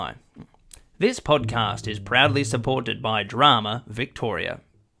Hi. This podcast is proudly supported by Drama Victoria.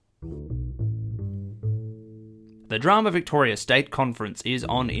 The Drama Victoria State Conference is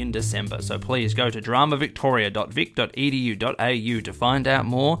on in December, so please go to dramavictoria.vic.edu.au to find out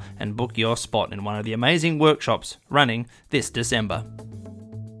more and book your spot in one of the amazing workshops running this December.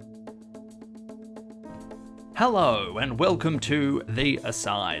 Hello and welcome to The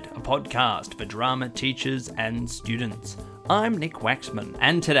Aside, a podcast for drama teachers and students. I'm Nick Waxman,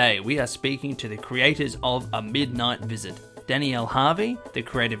 and today we are speaking to the creators of A Midnight Visit, Danielle Harvey, the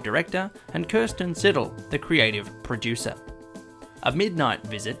creative director, and Kirsten Siddle, the creative producer. A Midnight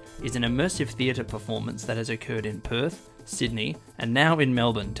Visit is an immersive theatre performance that has occurred in Perth, Sydney, and now in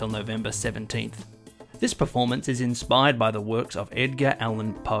Melbourne till November 17th. This performance is inspired by the works of Edgar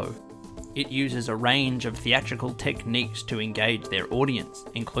Allan Poe. It uses a range of theatrical techniques to engage their audience,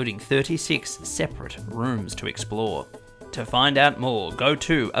 including 36 separate rooms to explore. To find out more, go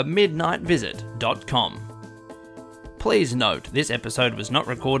to amidnightvisit.com. Please note, this episode was not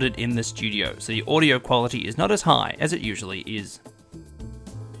recorded in the studio, so the audio quality is not as high as it usually is.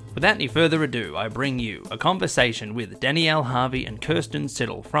 Without any further ado, I bring you a conversation with Danielle Harvey and Kirsten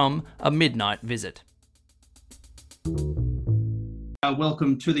Siddle from A Midnight Visit.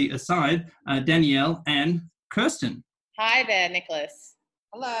 Welcome to The Aside, Danielle and Kirsten. Hi there, Nicholas.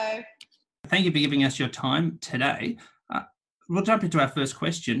 Hello. Thank you for giving us your time today. We'll jump into our first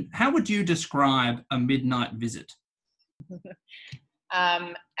question. How would you describe A Midnight Visit?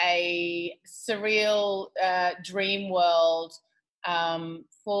 A surreal dream world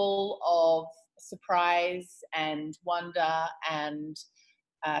full of surprise and wonder and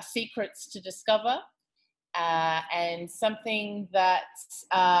secrets to discover, and something that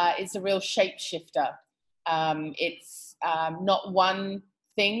is a real shapeshifter. It's not one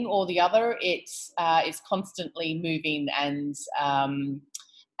thing or the other. It is constantly moving and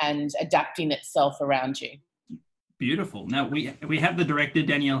adapting itself around you. Beautiful. Now, we have the director,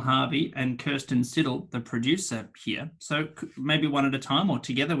 Danielle Harvey, and Kirsten Siddle, the producer, here. So maybe one at a time or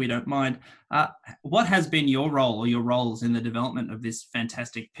together, we don't mind. What has been your role or your roles in the development of this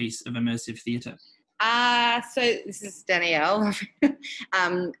fantastic piece of immersive theatre? So this is Danielle.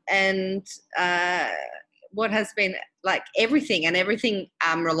 What has been like everything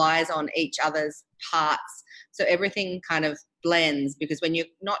relies on each other's parts. So everything kind of blends, because when you're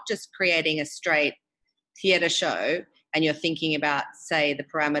not just creating a straight theatre show and you're thinking about, say, the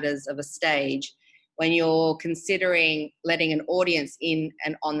parameters of a stage, when you're considering letting an audience in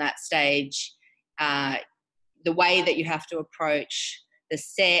and on that stage, the way that you have to approach the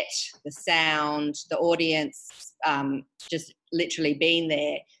set, the sound, the audience, just literally being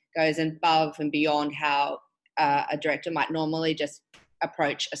there goes above and beyond how a director might normally just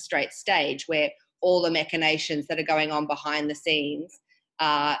approach a straight stage, where all the machinations that are going on behind the scenes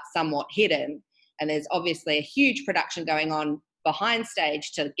are somewhat hidden. And there's obviously a huge production going on behind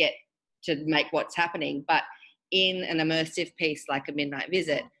stage to make what's happening. But in an immersive piece like A Midnight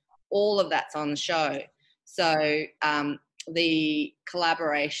Visit, all of that's on the show. So the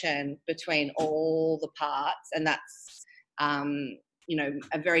collaboration between all the parts, and that's a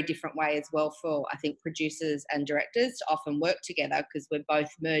very different way as well for, I think, producers and directors to often work together, because we're both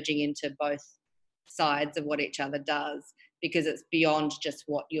merging into both sides of what each other does, because it's beyond just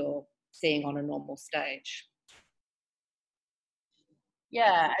what you're seeing on a normal stage.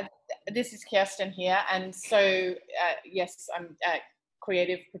 Yeah, this is Kirsten here, and so yes, I'm a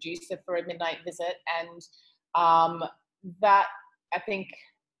creative producer for A Midnight Visit, and that, I think,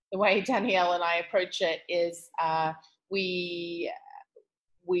 the way Danielle and I approach it is we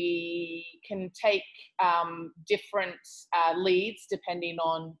can take different leads depending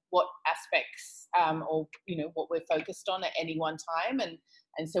on what aspects or what we're focused on at any one time, and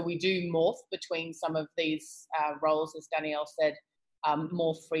so we do morph between some of these roles, as Danielle said,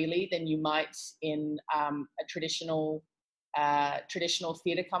 more freely than you might in a traditional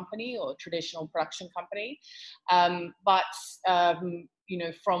theatre company or traditional production company. But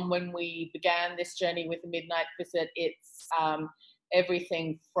from when we began this journey with The Midnight Visit, it's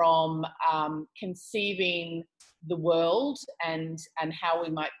everything from conceiving the world and how we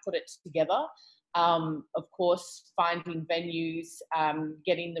might put it together. Of course, finding venues,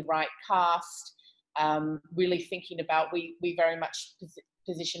 getting the right cast, really thinking about, we very much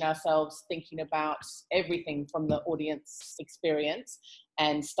position ourselves thinking about everything from the audience experience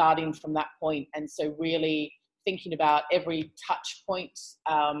and starting from that point. And so really thinking about every touch point,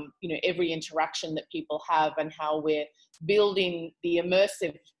 every interaction that people have, and how we're building the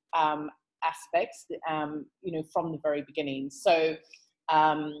immersive aspects, from the very beginning. So,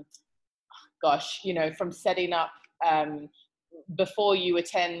 from setting up before you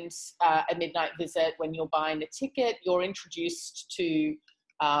attend a midnight visit, when you're buying a ticket, you're introduced to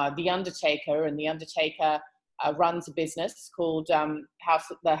the Undertaker, and the Undertaker runs a business called the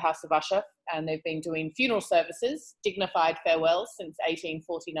House of Usher, and they've been doing funeral services, dignified farewells since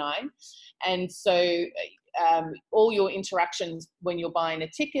 1849. And so all your interactions when you're buying a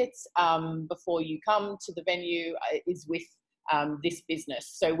ticket before you come to the venue is with this business.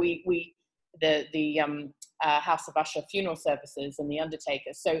 So the House of Usher funeral services and the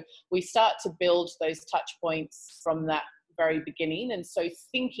Undertaker. So we start to build those touch points from that very beginning. And so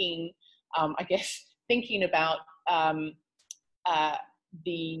thinking about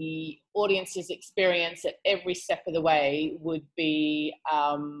the audience's experience at every step of the way would be,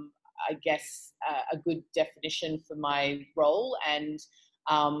 I guess, a good definition for my role, and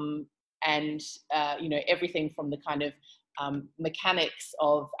everything from the kind of mechanics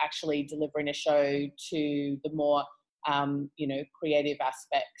of actually delivering a show to the more, creative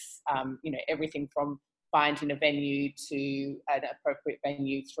aspects, everything from finding a venue to an appropriate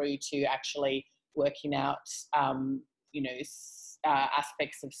venue through to actually working out,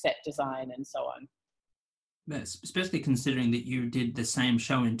 aspects of set design and so on. Especially considering that you did the same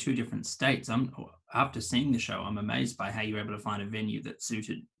show in 2 different states. After seeing the show, I'm amazed by how you were able to find a venue that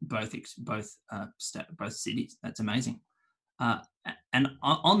suited both cities. That's amazing. And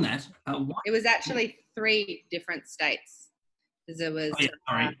on that, it was actually 3 different states, because there was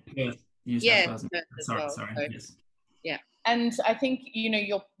sorry. Yes. Yeah. And I think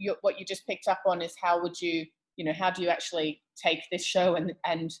your what you just picked up on is how do you actually take this show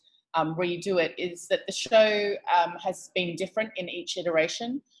and redo it, is that the show has been different in each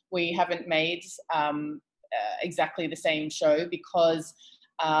iteration. We haven't made exactly the same show because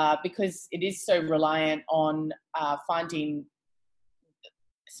it is so reliant on finding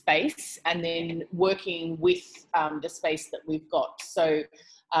space and then working with the space that we've got. So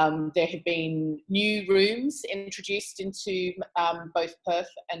there have been new rooms introduced into both Perth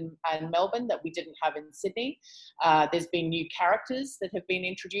and Melbourne that we didn't have in Sydney. There's been new characters that have been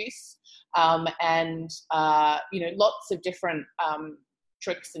introduced, and lots of different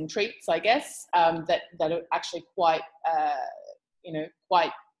tricks and treats, I guess, that are actually quite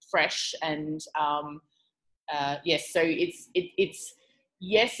fresh. And yes, so it's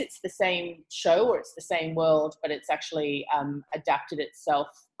yes, it's the same show or it's the same world, but it's actually adapted itself.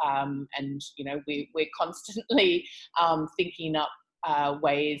 And we're constantly thinking up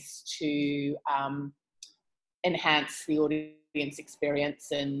ways to enhance the audience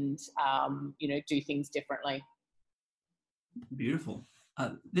experience and do things differently. Beautiful.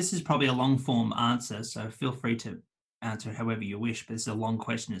 This is probably a long form answer, so feel free to answer however you wish, but it's a long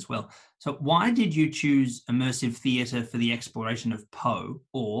question as well. So why did you choose immersive theatre for the exploration of Poe,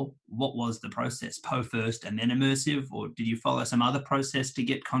 or what was the process? Poe first and then immersive, or did you follow some other process to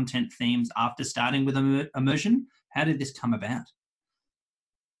get content themes after starting with immersion? How did this come about?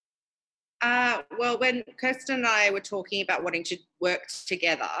 Well, when Kirsten and I were talking about wanting to work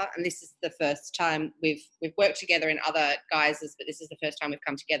together, and this is the first time we've worked together in other guises, but this is the first time we've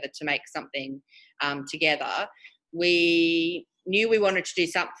come together to make something together, we knew we wanted to do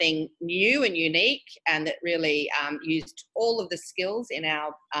something new and unique, and that really used all of the skills in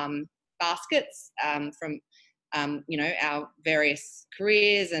our baskets from our various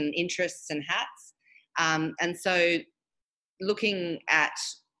careers and interests and hats. And so looking at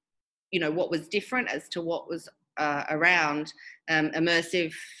what was different as to what was around,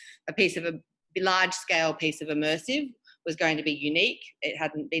 immersive, a large scale piece of immersive was going to be unique. It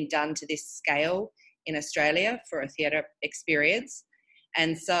hadn't been done to this scale in Australia for a theatre experience.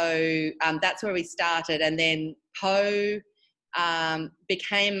 And so that's where we started. And then Poe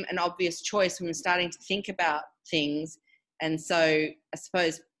became an obvious choice when we were starting to think about things. And so I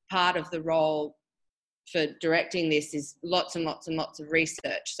suppose part of the role for directing this is lots and lots and lots of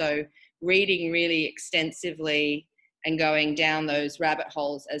research. So reading really extensively and going down those rabbit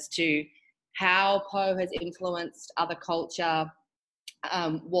holes as to how Poe has influenced other culture,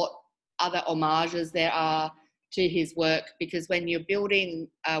 what other homages there are to his work, because when you're building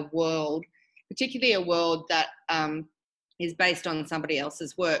a world, particularly a world that is based on somebody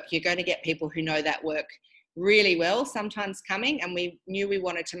else's work, you're going to get people who know that work really well sometimes coming, and we knew we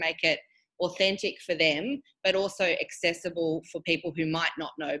wanted to make it authentic for them, but also accessible for people who might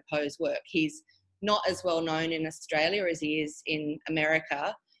not know Poe's work. He's not as well known in Australia as he is in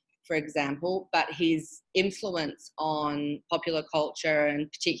America, for example, but his influence on popular culture,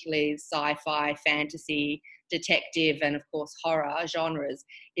 and particularly sci-fi, fantasy, detective, and of course horror genres,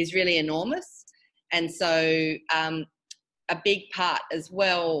 is really enormous. And so a big part as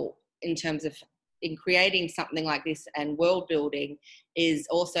well in terms of in creating something like this and world building is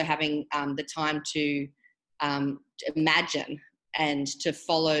also having the time to imagine and to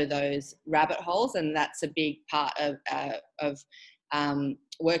follow those rabbit holes. And that's a big part of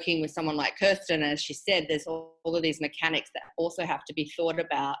working with someone like Kirsten. As she said, there's all of these mechanics that also have to be thought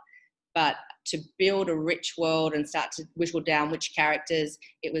about. But to build a rich world and start to whittle down which characters,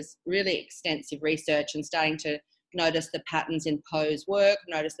 it was really extensive research and starting to notice the patterns in Poe's work,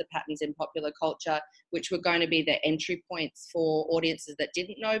 notice the patterns in popular culture, which were going to be the entry points for audiences that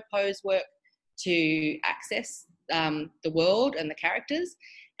didn't know Poe's work to access the world and the characters.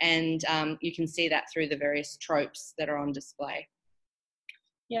 And you can see that through the various tropes that are on display.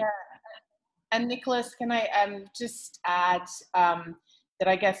 Yeah. And Nicholas, can I just add that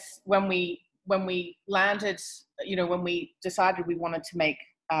I guess when we landed, when we decided we wanted to make,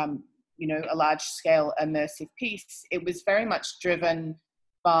 a large scale immersive piece, it was very much driven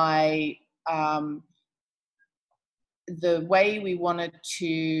by the way we wanted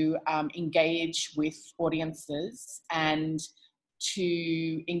to engage with audiences and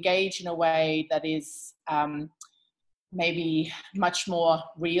to engage in a way that is maybe much more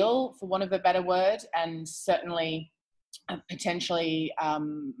real, for want of a better word, and certainly potentially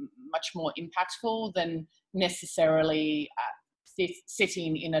much more impactful than necessarily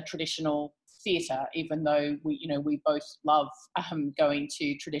sitting in a traditional theatre, even though we both love going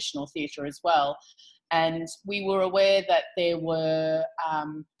to traditional theatre as well. And we were aware that there were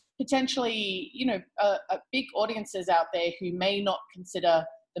potentially, big audiences out there who may not consider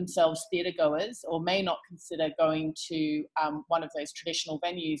themselves theatre goers or may not consider going to one of those traditional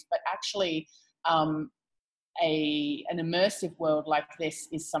venues, but actually an immersive world like this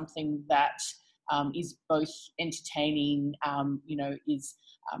is something that is both entertaining,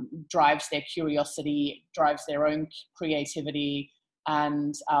 drives their curiosity, drives their own creativity,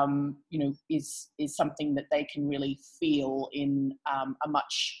 and is something that they can really feel in a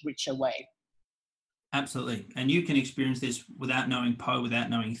much richer way. Absolutely. And you can experience this without knowing Poe, without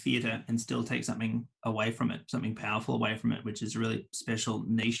knowing theatre, and still take something away from it, something powerful away from it, which is a really special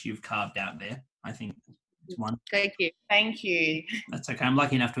niche you've carved out there. I think it's one. Thank you. Thank you. That's okay. I'm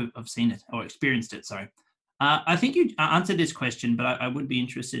lucky enough to have seen it or experienced it, sorry. I think you answered this question, but I would be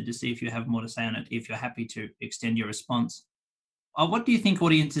interested to see if you have more to say on it, if you're happy to extend your response. What do you think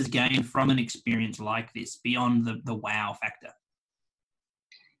audiences gain from an experience like this beyond the wow factor?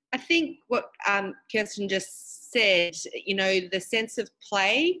 I think what Kirsten just said, the sense of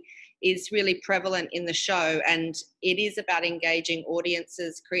play is really prevalent in the show, and it is about engaging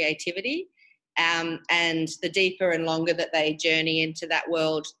audiences' creativity. And the deeper and longer that they journey into that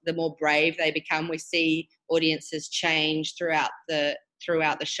world, the more brave they become. We see audiences change throughout the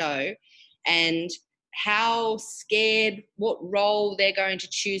show, and how scared, what role they're going to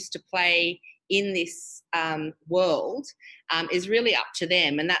choose to play in this world is really up to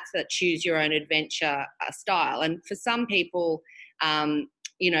them, and that's that choose your own adventure style. And for some people,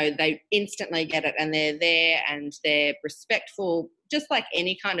 they instantly get it and they're there and they're respectful, just like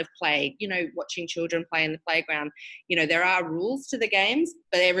any kind of play, watching children play in the playground. There are rules to the games,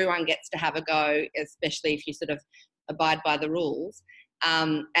 but everyone gets to have a go, especially if you sort of abide by the rules.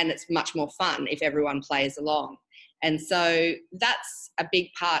 And it's much more fun if everyone plays along. And so that's a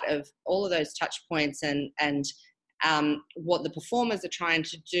big part of all of those touch points, and what the performers are trying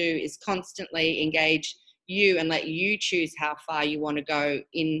to do is constantly engage you and let you choose how far you want to go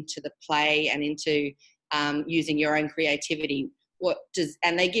into the play and into using your own creativity.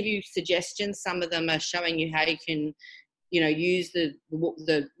 And they give you suggestions. Some of them are showing you how you can, use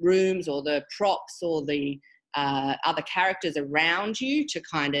the rooms or the props or the other characters around you to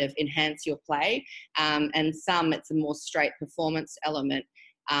kind of enhance your play. And some, it's a more straight performance element.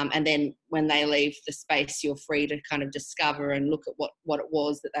 And then when they leave the space, you're free to kind of discover and look at what it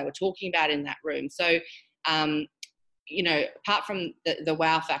was that they were talking about in that room. So, apart from the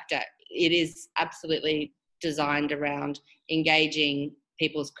wow factor, it is absolutely designed around engaging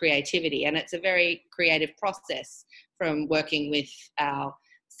people's creativity. And it's a very creative process, from working with our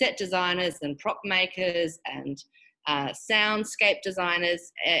set designers and prop makers and soundscape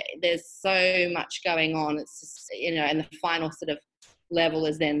designers. There's so much going on. It's just, and the final sort of level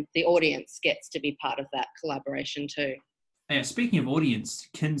is then the audience gets to be part of that collaboration too. Speaking of audience,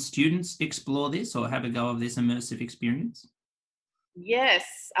 can students explore this or have a go of this immersive experience? Yes,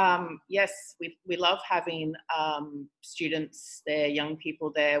 we love having students there, young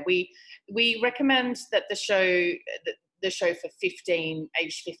people there. We recommend that the show for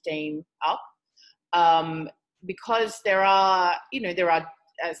age 15 up, because there are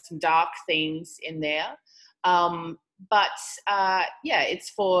some dark themes in there. it's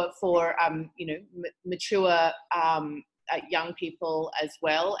for mature young people as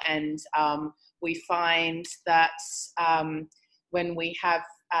well. And we find that when we have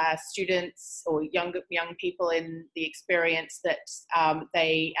students or young people in the experience, that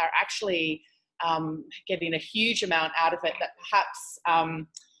they are actually getting a huge amount out of it that perhaps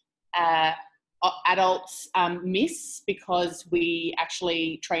adults miss, because we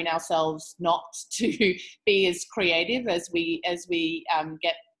actually train ourselves not to be as creative as we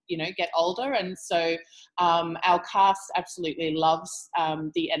get older. And so our cast absolutely loves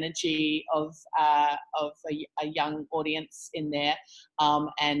the energy of a young audience in there,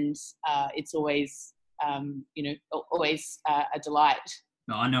 and it's always always a delight.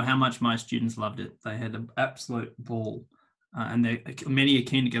 I know how much my students loved it. They had an absolute ball, and many are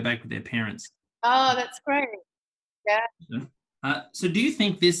keen to go back with their parents. Oh, that's great. Yeah. So do you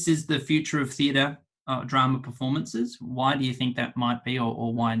think this is the future of theatre, drama performances? Why do you think that might be,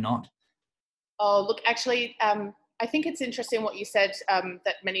 or why not? Oh, look, actually, I think it's interesting what you said,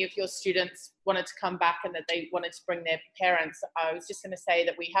 that many of your students wanted to come back and that they wanted to bring their parents. I was just going to say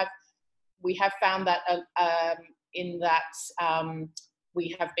that we have found that in that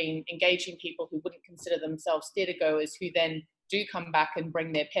we have been engaging people who wouldn't consider themselves theatre goers, who then do come back and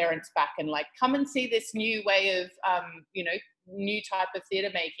bring their parents back and like, come and see this new way of, new type of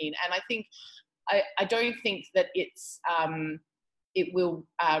theatre making. And I think, I don't think that it will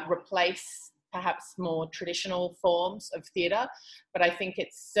replace perhaps more traditional forms of theatre, but I think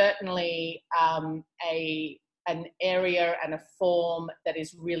it's certainly an area and a form that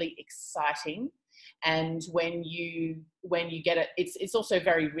is really exciting. And when you get it, it's also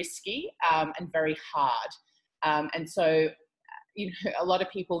very risky and very hard. And so, a lot of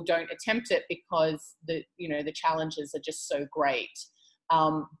people don't attempt it because the challenges are just so great.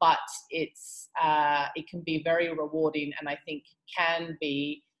 But it can be very rewarding, and I think can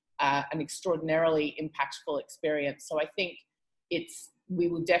be an extraordinarily impactful experience. So I think we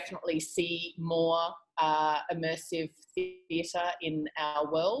will definitely see more immersive theatre in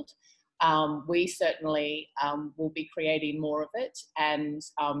our world. We certainly will be creating more of it, and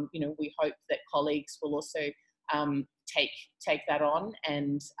we hope that colleagues will also take that on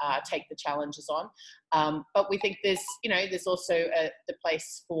and take the challenges on. But we think there's also the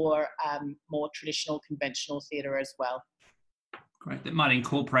place for more traditional, conventional theatre as well. Great. That might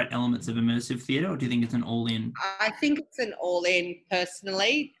incorporate elements of immersive theatre, or do you think it's an all-in? I think it's an all-in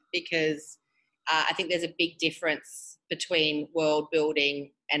personally, because I think there's a big difference between world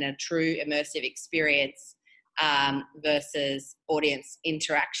building and a true immersive experience versus audience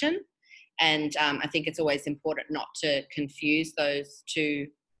interaction. And I think it's always important not to confuse those two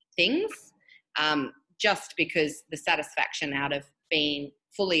things, just because the satisfaction out of being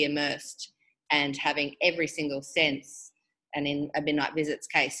fully immersed and having every single sense, and in a Midnight Visit's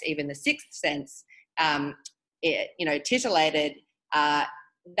case, even the sixth sense, titillated,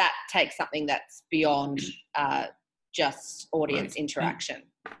 that takes something that's beyond just audience interaction.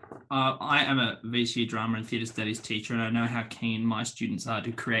 I am a VCU drama and theatre studies teacher, and I know how keen my students are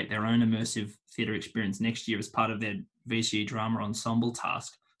to create their own immersive theatre experience next year as part of their VCU drama ensemble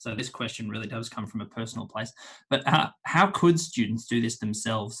task. So this question really does come from a personal place. But how could students do this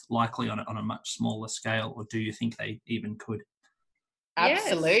themselves, likely on a much smaller scale, or do you think they even could?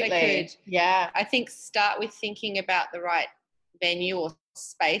 Absolutely. Yes, they could. Yeah. I think start with thinking about the right venue or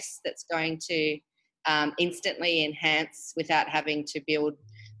space that's going to instantly enhance without having to build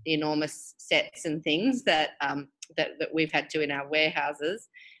the enormous sets and things that we've had to in our warehouses.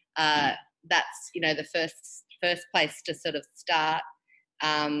 That's the first place to sort of start,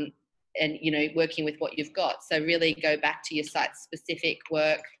 and working with what you've got. So really go back to your site-specific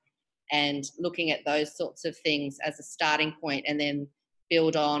work and looking at those sorts of things as a starting point, and then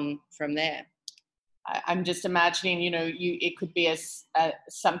build on from there. I'm just imagining, it could be a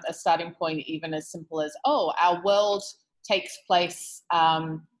starting point even as simple as, our world takes place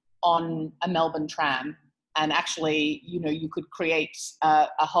on a Melbourne tram, and actually, you could create a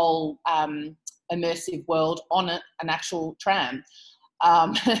whole immersive world on an actual tram,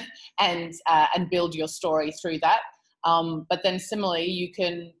 and build your story through that. But then similarly, you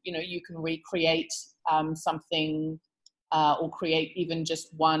can recreate something. Or create even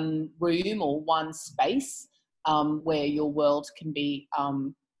just one room or one space where your world can be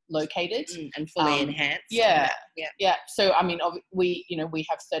located and fully enhanced. Yeah. So I mean, we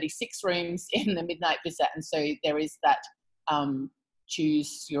have 36 rooms in the Midnight Visit, and so there is that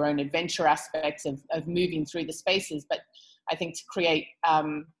choose your own adventure aspect of moving through the spaces. But I think to create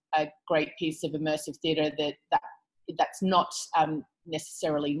a great piece of immersive theatre that that's not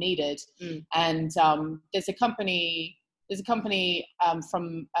necessarily needed. And there's a company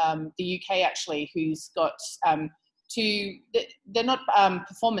from the UK actually who's got they're not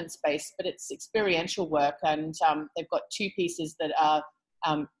performance based, but it's experiential work, and they've got 2 pieces that are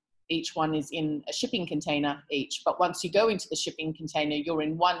each one is in a shipping container each. But once you go into the shipping container, you're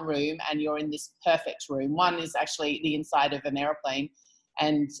in one room, and you're in this perfect room. One is actually the inside of an airplane,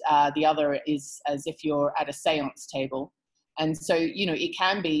 and the other is as if you're at a seance table. And so, it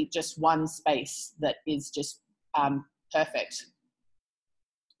can be just one space that is just perfect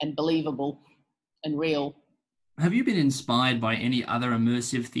and believable and real. Have you been inspired by any other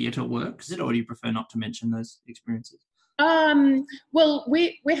immersive theatre works, or do you prefer not to mention those experiences? Well,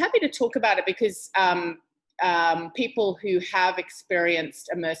 we're happy to talk about it because people who have experienced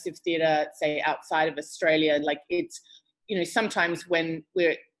immersive theatre, say outside of Australia, like it's, sometimes when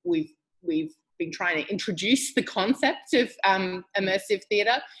we've been trying to introduce the concept of immersive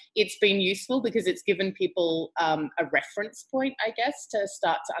theatre, it's been useful because it's given people a reference point, I guess, to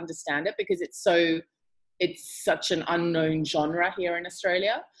start to understand it, because it's such an unknown genre here in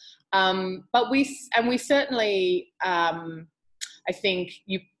Australia. But we certainly, I think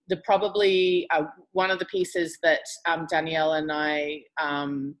probably one of the pieces that Danielle and I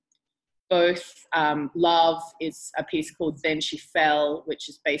both love is a piece called Then She Fell, which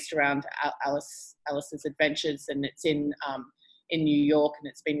is based around Alice's adventures, and it's in New York, and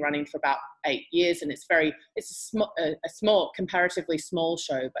it's been running for about 8 years, and it's a small, comparatively small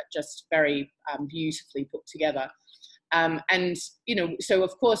show, but just very beautifully put together. And, so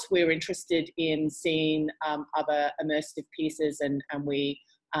of course we're interested in seeing other immersive pieces, and we,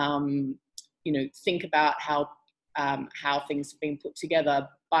 think about how things have been put together.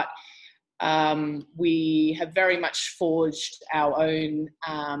 But we have very much forged our own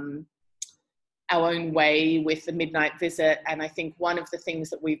way with the Midnight Visit. And I think one of the things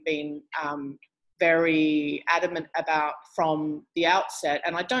that we've been very adamant about from the outset,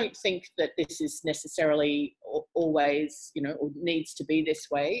 and I don't think that this is necessarily always, or needs to be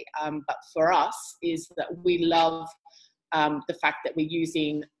this way, but for us is that we love the fact that we're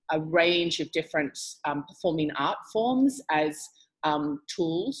using a range of different performing art forms as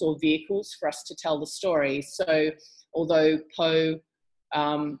tools or vehicles for us to tell the story. So although Poe,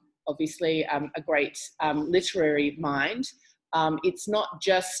 obviously a great literary mind, it's not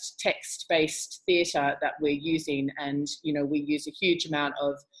just text-based theatre that we're using, and we use a huge amount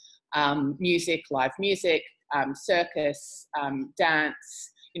of music, live music, circus,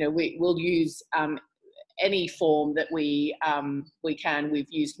 dance. We'll use any form that we can. We've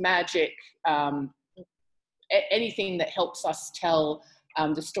used magic, anything that helps us tell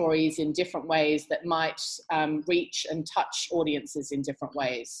the stories in different ways that might reach and touch audiences in different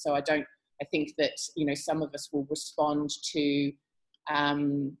ways. So I think that, some of us will respond to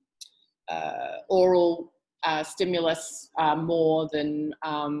oral stimulus more than,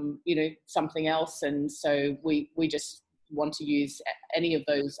 something else. And so we just want to use any of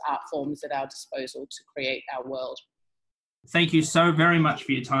those art forms at our disposal to create our world. Thank you so very much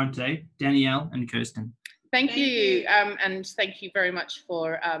for your time today, Danielle and Kirsten. Thank you. And thank you very much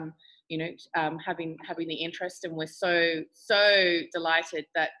for, having the interest. And we're so delighted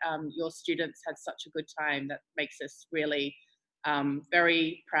that your students had such a good time. That makes us really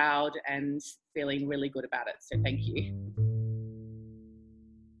very proud and feeling really good about it. So thank you.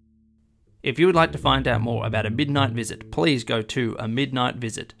 If you would like to find out more about A Midnight Visit, please go to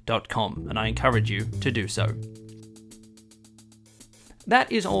amidnightvisit.com, and I encourage you to do so.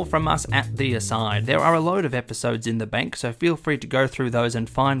 That is all from us at The Aside. There are a load of episodes in the bank, so feel free to go through those and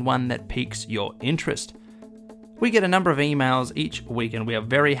find one that piques your interest. We get a number of emails each week, and we are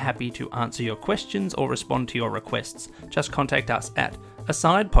very happy to answer your questions or respond to your requests. Just contact us at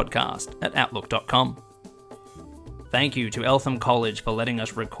asidepodcast@outlook.com. Thank you to Eltham College for letting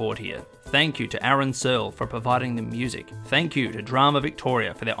us record here. Thank you to Aaron Searle for providing the music. Thank you to Drama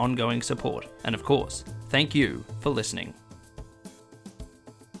Victoria for their ongoing support. And of course, thank you for listening.